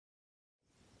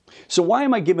So why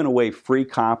am I giving away free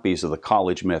copies of the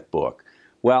College Myth book?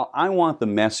 Well, I want the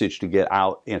message to get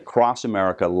out across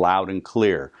America loud and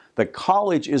clear that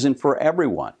college isn't for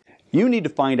everyone. You need to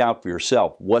find out for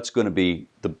yourself what's going to be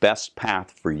the best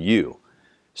path for you.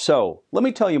 So let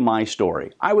me tell you my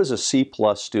story. I was a C+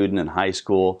 student in high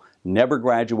school, never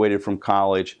graduated from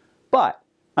college, but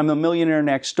I'm a millionaire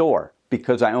next door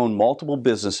because I own multiple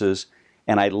businesses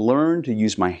and I learned to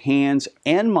use my hands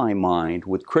and my mind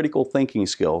with critical thinking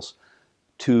skills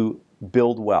to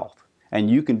build wealth. And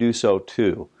you can do so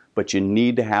too, but you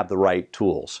need to have the right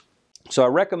tools. So I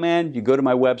recommend you go to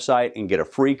my website and get a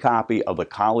free copy of The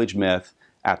College Myth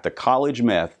at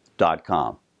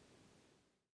thecollegemyth.com.